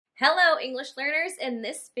Hello, English learners. In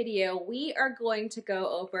this video, we are going to go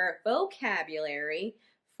over vocabulary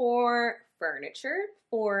for furniture,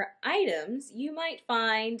 for items you might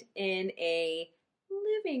find in a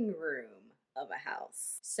living room of a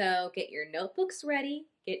house. So get your notebooks ready,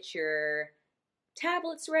 get your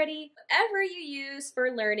tablets ready, whatever you use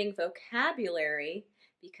for learning vocabulary,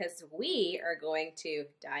 because we are going to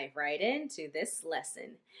dive right into this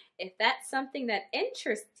lesson. If that's something that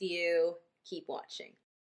interests you, keep watching.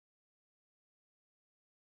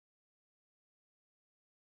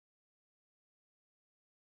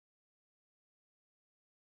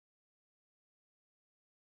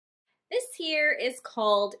 This here is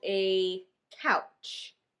called a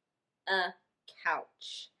couch. A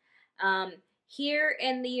couch. Here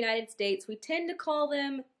in the United States, we tend to call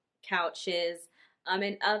them couches.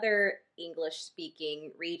 In other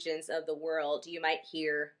English-speaking regions of the world, you might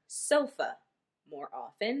hear sofa more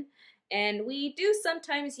often. And we do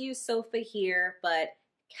sometimes use sofa here, but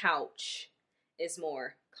couch is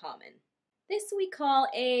more common. This we call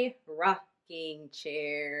a rocking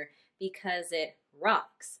chair because it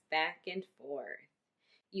rocks back and forth.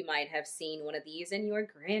 You might have seen one of these in your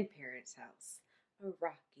grandparents' house, a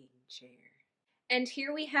rocking chair. And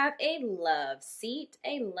here we have a love seat,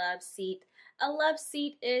 a love seat. A love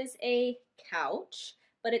seat is a couch,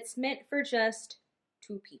 but it's meant for just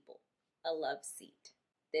two people, a love seat.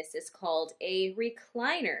 This is called a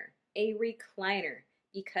recliner,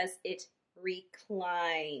 because it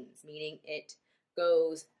reclines, meaning it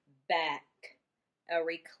goes back, a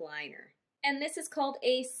recliner. And this is called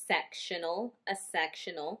a sectional,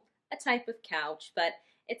 a type of couch, but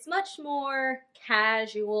it's much more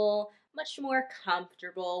casual, much more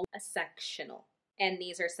comfortable, a sectional. And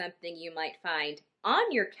these are something you might find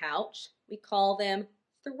on your couch. We call them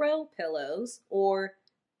throw pillows or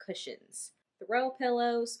cushions. Throw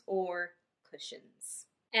pillows or cushions.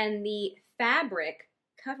 And the fabric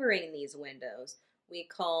covering these windows we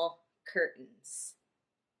call curtains.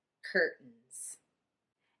 Curtains.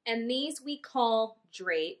 And these we call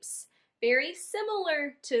drapes, very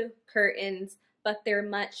similar to curtains, but they're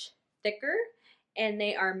much thicker and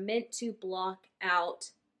they are meant to block out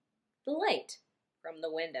the light from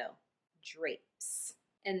the window. Drapes.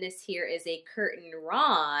 And this here is a curtain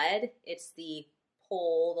rod. It's the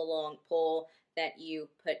pole, the long pole that you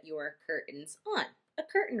put your curtains on, a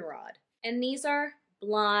curtain rod. And these are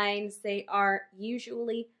blinds. They are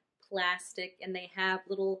usually plastic and they have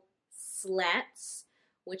little slats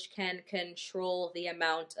which can control the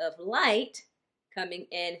amount of light coming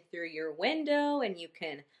in through your window, and you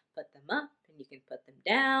can put them up and you can put them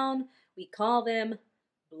down. We call them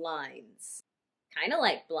blinds. Kind of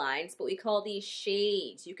like blinds, but we call these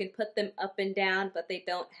shades. You can put them up and down, but they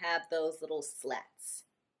don't have those little slats.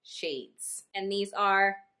 Shades. And these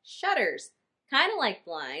are shutters, kind of like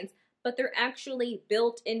blinds, but they're actually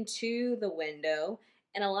built into the window,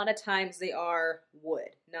 and a lot of times they are wood,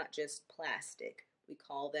 not just plastic. We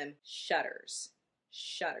call them shutters.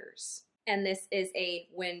 Shutters. And this is a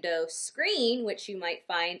window screen, which you might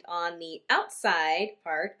find on the outside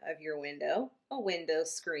part of your window, a window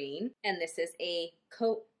screen. And this is a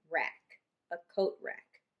coat rack, a coat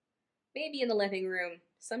rack. Maybe in the living room,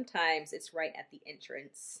 sometimes it's right at the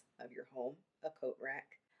entrance of your home, a coat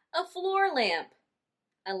rack. A floor lamp,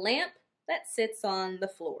 a lamp that sits on the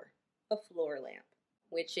floor, a floor lamp,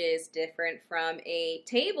 which is different from a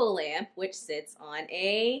table lamp, which sits on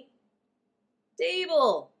a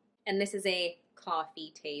table. And this is a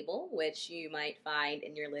coffee table, which you might find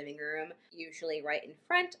in your living room, usually right in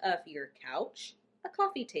front of your couch, a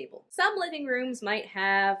coffee table. Some living rooms might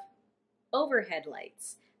have overhead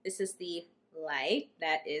lights. This is the light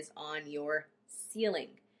that is on your ceiling,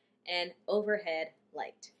 an overhead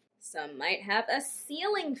light. Some might have a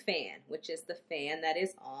ceiling fan, which is the fan that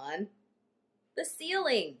is on the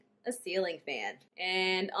ceiling, a ceiling fan.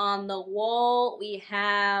 And on the wall, we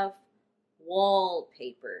have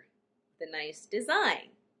wallpaper, the nice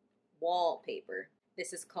design, wallpaper.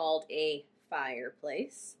 This is called a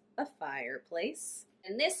fireplace, a fireplace.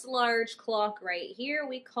 And this large clock right here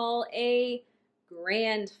we call a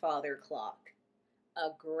grandfather clock,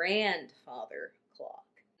 a grandfather clock.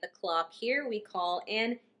 The clock here we call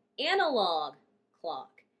an analog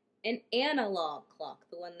clock, an analog clock,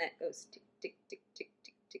 the one that goes tick, tick, tick, tick,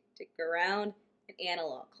 tick, tick, tick around, an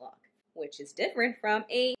analog clock, which is different from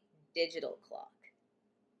a digital clock,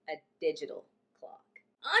 a digital clock.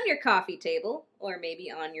 On your coffee table, or maybe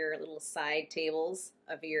on your little side tables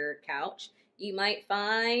of your couch, you might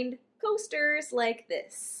find coasters like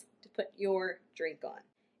this to put your drink on.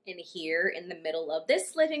 And here in the middle of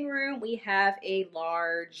this living room, we have a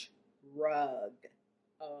large rug,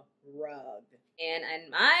 a rug. And in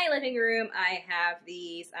my living room, I have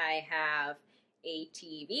these. I have a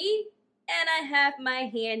TV and I have my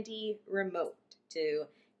handy remote to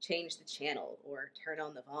change the channel or turn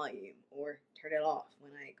on the volume or turn it off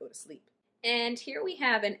when I go to sleep. And here we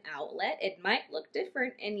have an outlet. It might look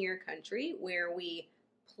different in your country where we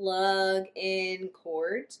plug in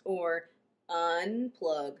cords or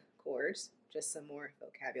unplug cords. Just some more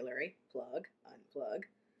vocabulary. Plug, unplug.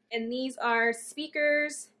 And these are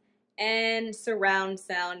speakers and surround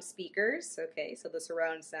sound speakers. Okay, so the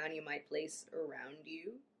surround sound you might place around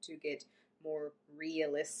you to get more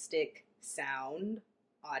realistic sound,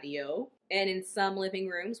 audio. And in some living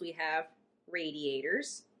rooms, we have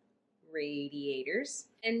radiators.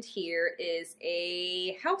 And here is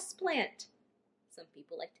a house plant. Some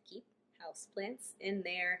people like to keep house plants in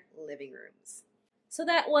their living rooms. So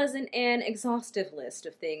that wasn't an exhaustive list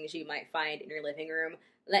of things you might find in your living room.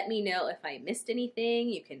 Let me know if I missed anything.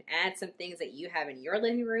 You can add some things that you have in your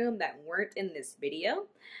living room that weren't in this video.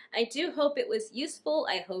 I do hope it was useful.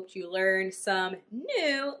 I hope you learned some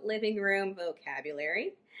new living room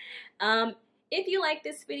vocabulary. If you like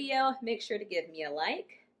this video, make sure to give me a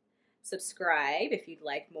like. Subscribe if you'd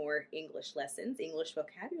like more English lessons, English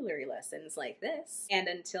vocabulary lessons like this. And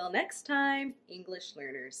until next time, English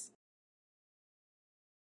learners.